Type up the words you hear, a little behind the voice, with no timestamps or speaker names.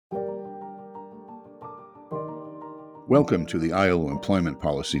Welcome to the ILO Employment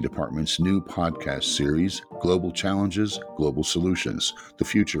Policy Department's new podcast series, Global Challenges, Global Solutions, The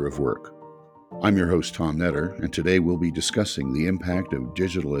Future of Work. I'm your host, Tom Netter, and today we'll be discussing the impact of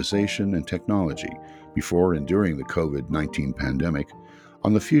digitalization and technology before and during the COVID-19 pandemic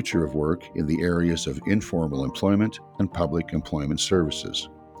on the future of work in the areas of informal employment and public employment services.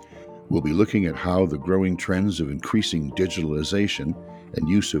 We'll be looking at how the growing trends of increasing digitalization and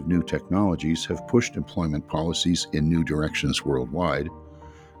use of new technologies have pushed employment policies in new directions worldwide,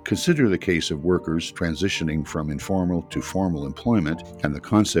 consider the case of workers transitioning from informal to formal employment and the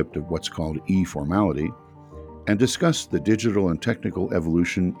concept of what's called e-formality, and discuss the digital and technical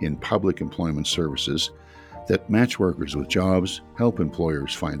evolution in public employment services that match workers with jobs, help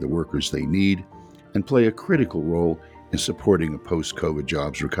employers find the workers they need, and play a critical role in supporting a post-COVID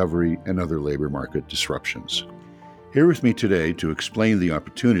jobs recovery and other labor market disruptions. Here with me today to explain the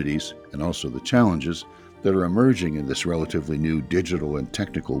opportunities and also the challenges that are emerging in this relatively new digital and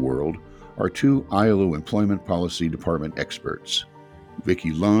technical world are two ILO Employment Policy Department experts,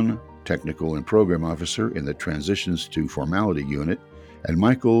 Vicki Lun, Technical and Program Officer in the Transitions to Formality Unit, and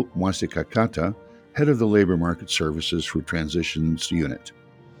Michael Mwasikakata, Head of the Labor Market Services for Transitions Unit.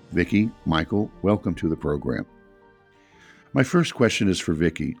 Vicki, Michael, welcome to the program. My first question is for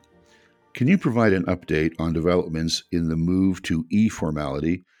Vicki. Can you provide an update on developments in the move to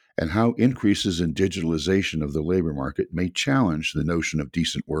e-formality and how increases in digitalization of the labor market may challenge the notion of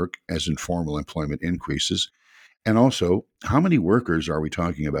decent work as informal employment increases? And also, how many workers are we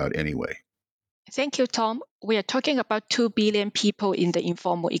talking about anyway? Thank you, Tom. We are talking about 2 billion people in the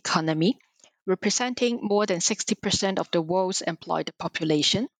informal economy, representing more than 60% of the world's employed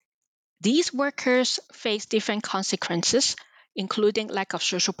population. These workers face different consequences, including lack of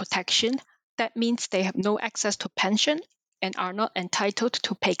social protection. That means they have no access to pension and are not entitled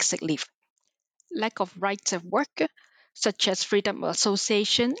to paid sick leave. Lack of rights at work, such as freedom of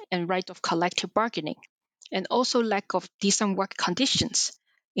association and right of collective bargaining, and also lack of decent work conditions,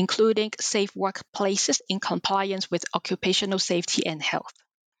 including safe workplaces in compliance with occupational safety and health.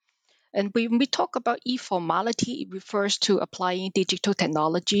 And when we talk about e-formality, it refers to applying digital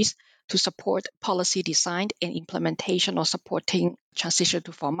technologies to support policy design and implementation or supporting transition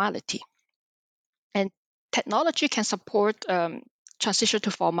to formality. And technology can support transition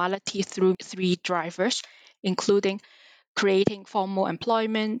to formality through 3 drivers, including creating formal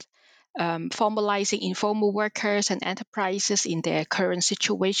employment, formalizing informal workers and enterprises in their current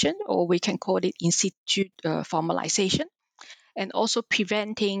situation, or we can call it in situ formalization, and also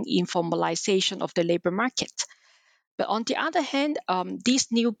preventing informalization of the labor market. But on the other hand, this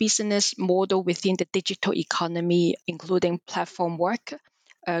new business model within the digital economy, including platform work,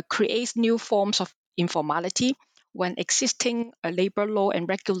 creates new forms of informality when existing labor law and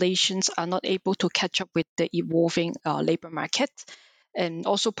regulations are not able to catch up with the evolving labor market, and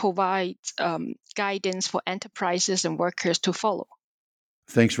also provides guidance for enterprises and workers to follow.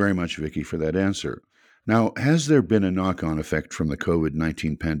 Thanks very much, Vicki, for that answer. Now, has there been a knock-on effect from the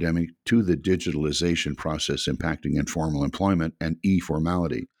COVID-19 pandemic to the digitalization process impacting informal employment and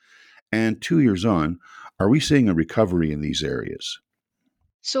e-formality? And 2 years on, are we seeing a recovery in these areas?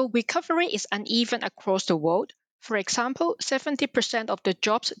 So recovery is uneven across the world. For example, 70% of the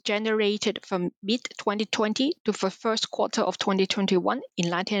jobs generated from mid-2020 to the first quarter of 2021 in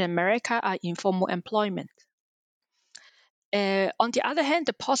Latin America are informal employment. On the other hand,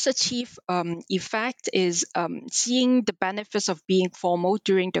 the positive effect is seeing the benefits of being formal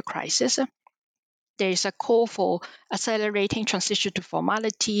during the crisis. There is a call for accelerating transition to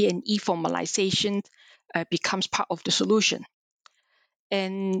formality, and e-formalization becomes part of the solution.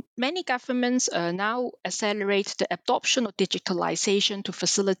 And many governments now accelerate the adoption of digitalization to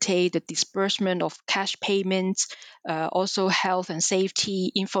facilitate the disbursement of cash payments, also health and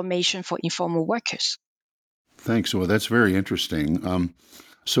safety information for informal workers. Thanks. Well, that's very interesting.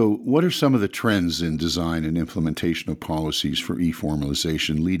 So what are some of the trends in design and implementation of policies for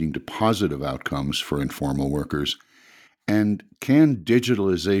e-formalization leading to positive outcomes for informal workers? And can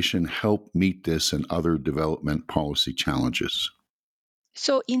digitalization help meet this and other development policy challenges?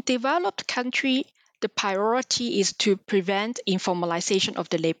 So in developed countries, the priority is to prevent informalization of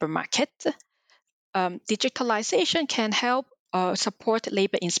the labor market. Digitalization can help support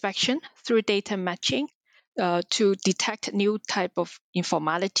labor inspection through data matching to detect new type of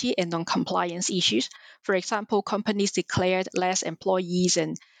informality and non-compliance issues. For example, companies declared less employees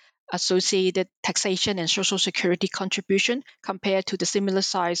and associated taxation and social security contribution compared to the similar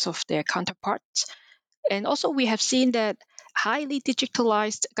size of their counterparts. And also we have seen that highly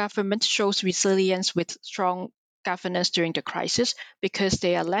digitalized government shows resilience with strong governance during the crisis because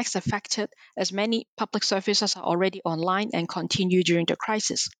they are less affected as many public services are already online and continue during the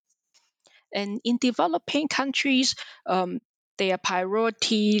crisis. And in developing countries, their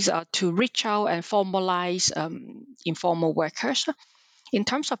priorities are to reach out and formalize informal workers. In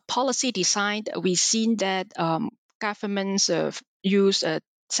terms of policy design, we've seen that governments use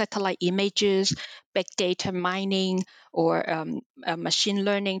satellite images, big data mining, or machine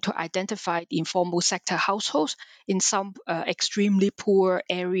learning to identify informal sector households in some extremely poor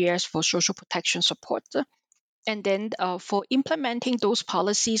areas for social protection support. And then for implementing those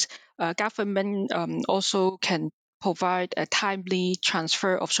policies, government also can provide a timely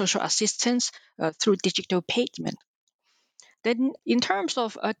transfer of social assistance through digital payment. Then, in terms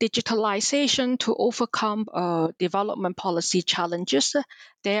of digitalization to overcome development policy challenges,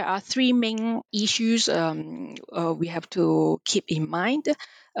 there are three main issues we have to keep in mind.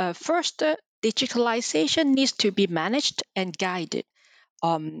 First, digitalization needs to be managed and guided.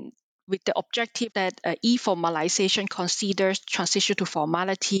 With the objective that e-formalization considers transition to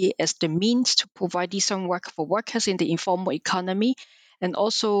formality as the means to provide decent work for workers in the informal economy. And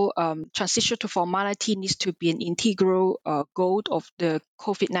also, transition to formality needs to be an integral goal of the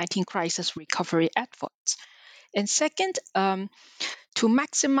COVID-19 crisis recovery efforts. And second, to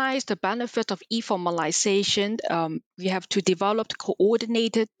maximize the benefit of e-formalization, we have to develop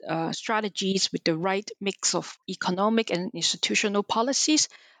coordinated strategies with the right mix of economic and institutional policies,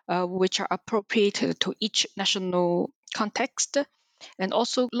 which are appropriate to each national context. And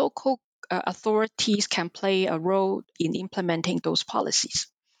also, local authorities can play a role in implementing those policies.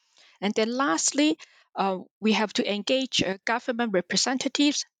 And then lastly, we have to engage government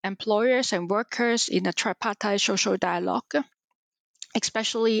representatives, employers, and workers in a tripartite social dialogue,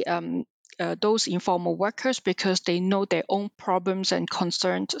 especially those informal workers, because they know their own problems and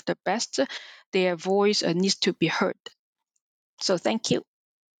concerns the best. Their voice needs to be heard. So thank you.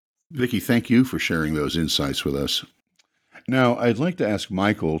 Vicki, thank you for sharing those insights with us. Now, I'd like to ask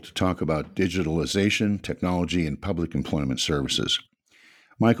Michael to talk about digitalization, technology, and public employment services.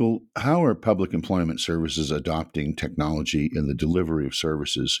 Michael, how are public employment services adopting technology in the delivery of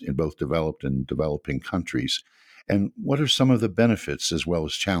services in both developed and developing countries? And what are some of the benefits as well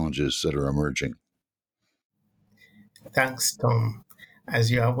as challenges that are emerging? Thanks, Tom. As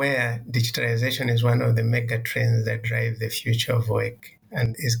you're aware, digitalization is one of the mega trends that drive the future of work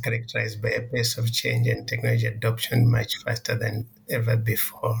and is characterized by a pace of change and technology adoption much faster than ever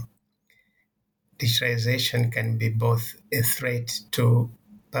before. Digitalization can be both a threat to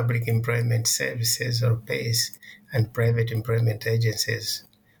public employment services or PACE and private employment agencies,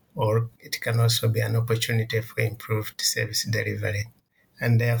 or it can also be an opportunity for improved service delivery.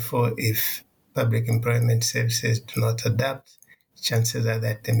 And therefore, if public employment services do not adapt, chances are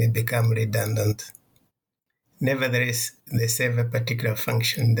that they may become redundant. Nevertheless, they serve a particular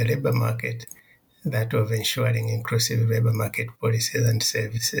function in the labor market, that of ensuring inclusive labor market policies and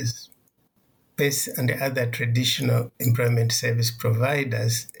services. PACE and the other traditional employment service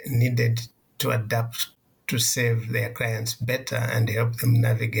providers needed to adapt to serve their clients better and help them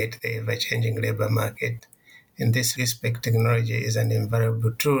navigate the ever-changing labor market. In this respect, technology is an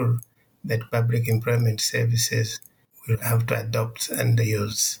invaluable tool that public employment services will have to adopt and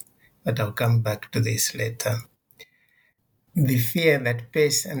use. But I'll come back to this later. The fear that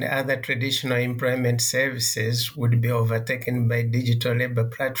PACE and other traditional employment services would be overtaken by digital labor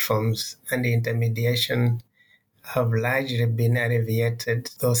platforms and intermediation have largely been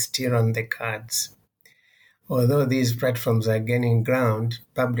alleviated, though still on the cards. Although these platforms are gaining ground,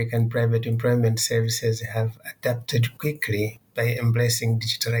 public and private employment services have adapted quickly by embracing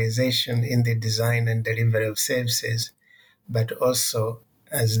digitalization in the design and delivery of services, but also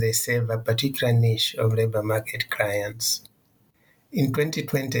as they serve a particular niche of labor market clients. In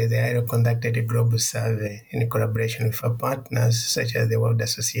 2020, the ILO conducted a global survey in collaboration with our partners, such as the World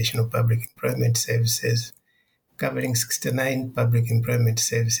Association of Public Employment Services, covering 69 public employment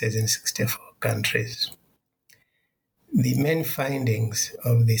services in 64 countries. The main findings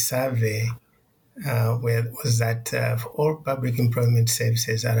of the survey was that all public employment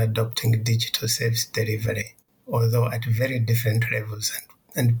services are adopting digital service delivery, although at very different levels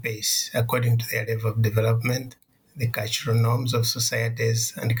and pace, according to their level of development, the cultural norms of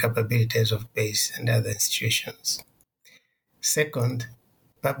societies, and capabilities of PACE and other institutions. Second,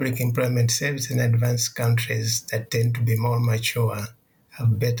 public employment services in advanced countries that tend to be more mature,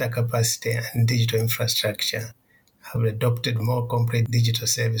 have better capacity and digital infrastructure, have adopted more complete digital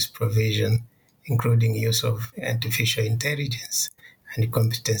service provision, including use of artificial intelligence and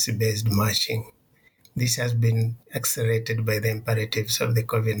competency-based matching. This has been accelerated by the imperatives of the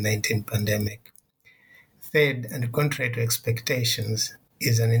COVID-19 pandemic. Third, and contrary to expectations,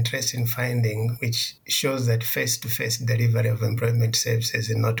 is an interesting finding which shows that face-to-face delivery of employment services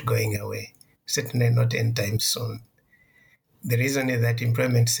is not going away, certainly not anytime soon. The reason is that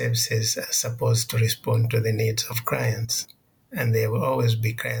employment services are supposed to respond to the needs of clients, and there will always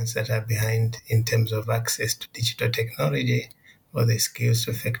be clients that are behind in terms of access to digital technology or the skills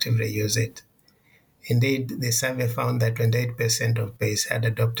to effectively use it. Indeed, the survey found that 28% of base had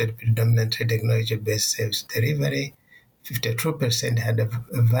adopted predominantly technology-based service delivery, 52% had a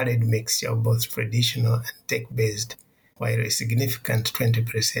varied mixture of both traditional and tech-based, while a significant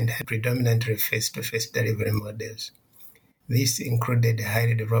 20% had predominantly face-to-face delivery models. This included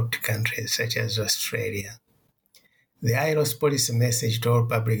highly developed countries such as Australia. The ILO's policy message to all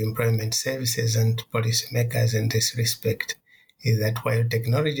public employment services and policymakers in this respect is that while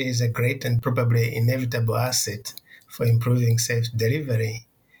technology is a great and probably inevitable asset for improving service delivery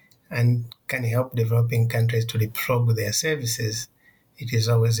and can help developing countries to leapfrog their services, it is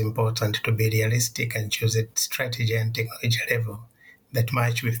always important to be realistic and choose a strategy and technology level that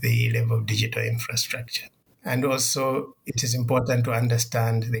match with the level of digital infrastructure. And also, it is important to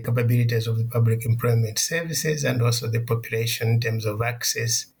understand the capabilities of the public employment services and also the population in terms of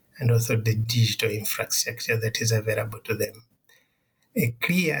access and also the digital infrastructure that is available to them. A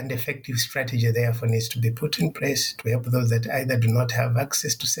clear and effective strategy, therefore, needs to be put in place to help those that either do not have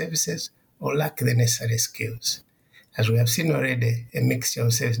access to services or lack the necessary skills. As we have seen already, a mixture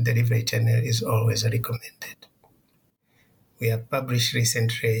of service delivery channel is always recommended. We have published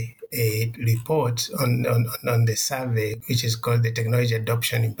recently a report on the survey, which is called the Technology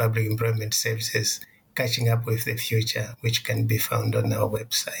Adoption in Public Employment Services, Catching Up with the Future, which can be found on our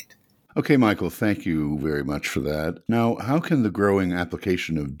website. Okay, Michael, thank you very much for that. Now, how can the growing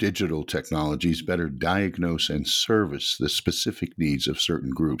application of digital technologies better diagnose and service the specific needs of certain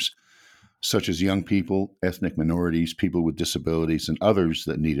groups, such as young people, ethnic minorities, people with disabilities, and others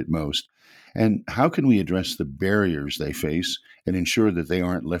that need it most? And how can we address the barriers they face and ensure that they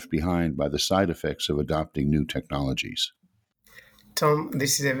aren't left behind by the side effects of adopting new technologies? Tom,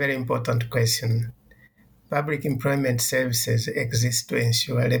 this is a very important question. Public employment services exist to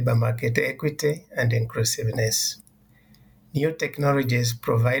ensure labor market equity and inclusiveness. New technologies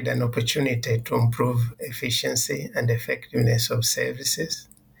provide an opportunity to improve efficiency and effectiveness of services,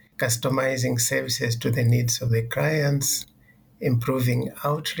 customizing services to the needs of the clients, improving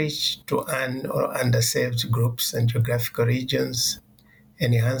outreach to un- or underserved groups and geographical regions,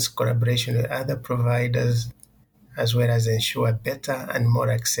 enhance collaboration with other providers, as well as ensure better and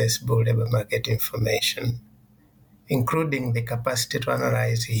more accessible labor market information, including the capacity to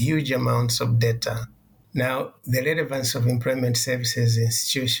analyze huge amounts of data. Now, the relevance of employment services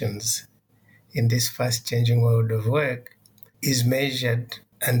institutions in this fast-changing world of work is measured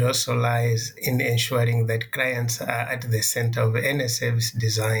and also lies in ensuring that clients are at the center of any service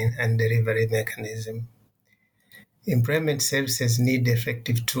design and delivery mechanism. Employment services need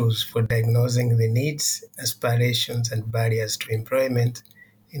effective tools for diagnosing the needs, aspirations, and barriers to employment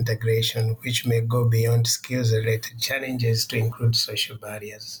integration, which may go beyond skills-related challenges to include social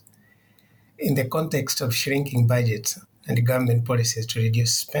barriers. In the context of shrinking budgets and government policies to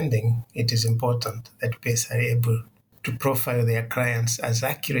reduce spending, it is important that payers are able to profile their clients as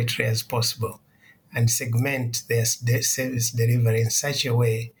accurately as possible and segment their service delivery in such a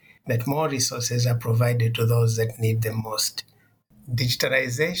way that more resources are provided to those that need them most.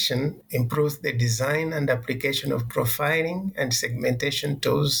 Digitalization improves the design and application of profiling and segmentation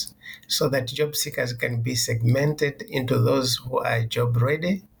tools so that job seekers can be segmented into those who are job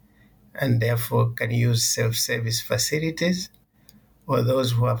ready and therefore can use self-service facilities, or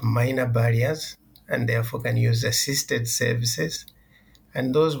those who have minor barriers and therefore can use assisted services,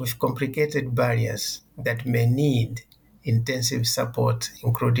 and those with complicated barriers that may need intensive support,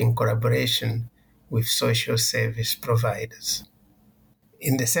 including collaboration with social service providers.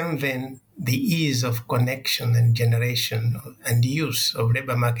 In the same vein, the ease of connection and generation and use of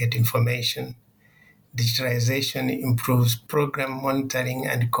labor market information, digitalization improves program monitoring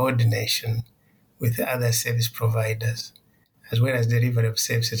and coordination with other service providers, as well as delivery of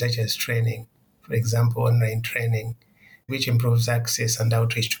services such as training, for example, online training, which improves access and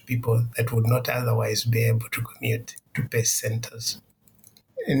outreach to people that would not otherwise be able to commute to PACE centers.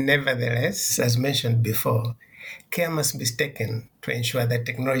 Nevertheless, as mentioned before, care must be taken to ensure that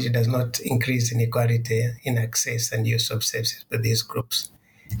technology does not increase inequality in access and use of services for these groups.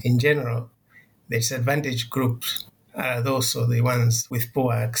 In general, the disadvantaged groups are also the ones with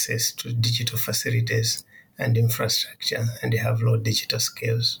poor access to digital facilities and infrastructure, and they have low digital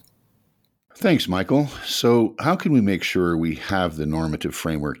skills. Thanks, Michael. So, how can we make sure we have the normative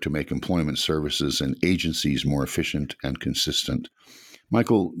framework to make employment services and agencies more efficient and consistent?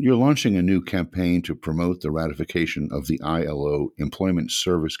 Michael, you're launching a new campaign to promote the ratification of the ILO Employment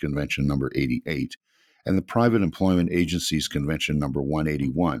Service Convention number 88 and the Private Employment Agencies Convention number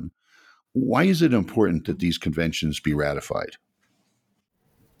 181. Why is it important that these conventions be ratified?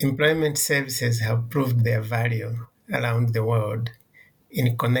 Employment services have proved their value around the world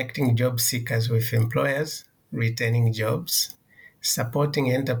in connecting job seekers with employers, retaining jobs,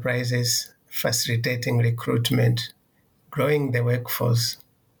 supporting enterprises, facilitating recruitment, growing the workforce,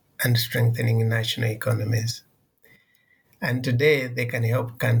 and strengthening national economies. And today, they can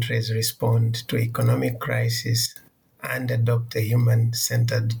help countries respond to economic crisis and adopt a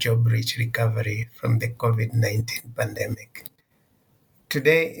human-centered job-rich recovery from the COVID-19 pandemic.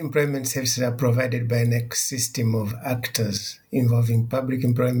 Today, employment services are provided by an ecosystem of actors involving public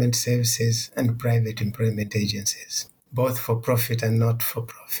employment services and private employment agencies, both for profit and not for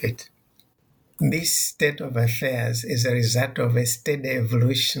profit. This state of affairs is a result of a steady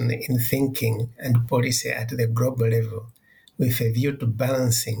evolution in thinking and policy at the global level, with a view to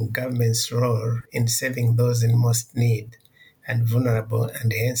balancing government's role in serving those in most need and vulnerable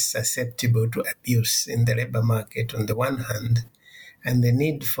and hence susceptible to abuse in the labor market on the one hand, and the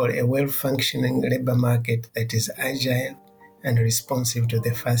need for a well-functioning labor market that is agile and responsive to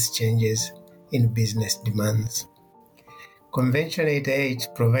the fast changes in business demands. Convention 88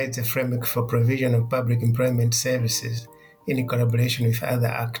 provides a framework for provision of public employment services in collaboration with other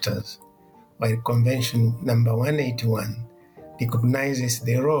actors, while Convention number 181 recognizes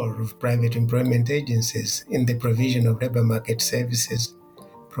the role of private employment agencies in the provision of labor market services,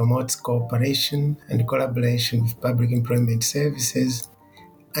 promotes cooperation and collaboration with public employment services,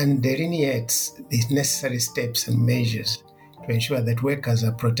 and delineates the necessary steps and measures to ensure that workers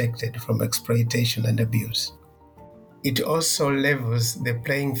are protected from exploitation and abuse. It also levels the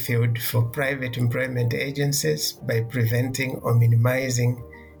playing field for private employment agencies by preventing or minimizing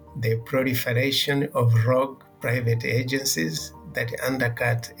the proliferation of rogue private agencies that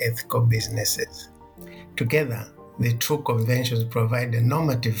undercut ethical businesses. Together, the two conventions provide a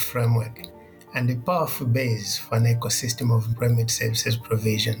normative framework and a powerful base for an ecosystem of employment services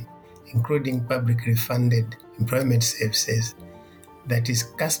provision, including publicly funded employment services that is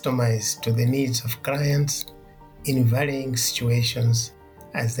customized to the needs of clients in varying situations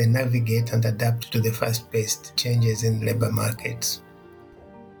as they navigate and adapt to the fast-paced changes in labor markets.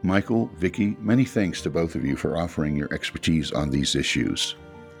 Michael, Vicky, many thanks to both of you for offering your expertise on these issues.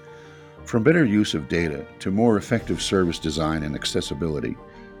 From better use of data to more effective service design and accessibility,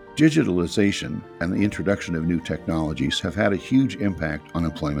 digitalization and the introduction of new technologies have had a huge impact on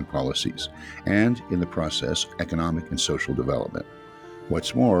employment policies and, in the process, economic and social development.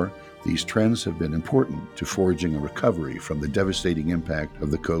 What's more, these trends have been important to forging a recovery from the devastating impact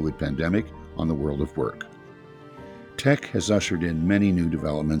of the COVID pandemic on the world of work. Tech has ushered in many new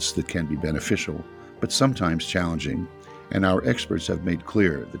developments that can be beneficial, but sometimes challenging, and our experts have made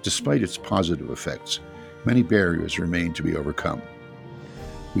clear that despite its positive effects, many barriers remain to be overcome.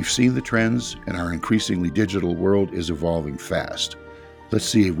 We've seen the trends, and our increasingly digital world is evolving fast. Let's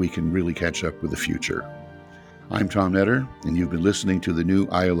see if we can really catch up with the future. I'm Tom Netter, and you've been listening to the new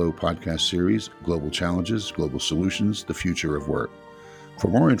ILO podcast series, Global Challenges, Global Solutions, The Future of Work. For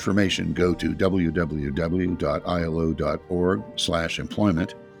more information, go to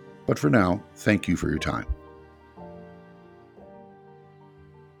www.ilo.org/employment. But for now, thank you for your time.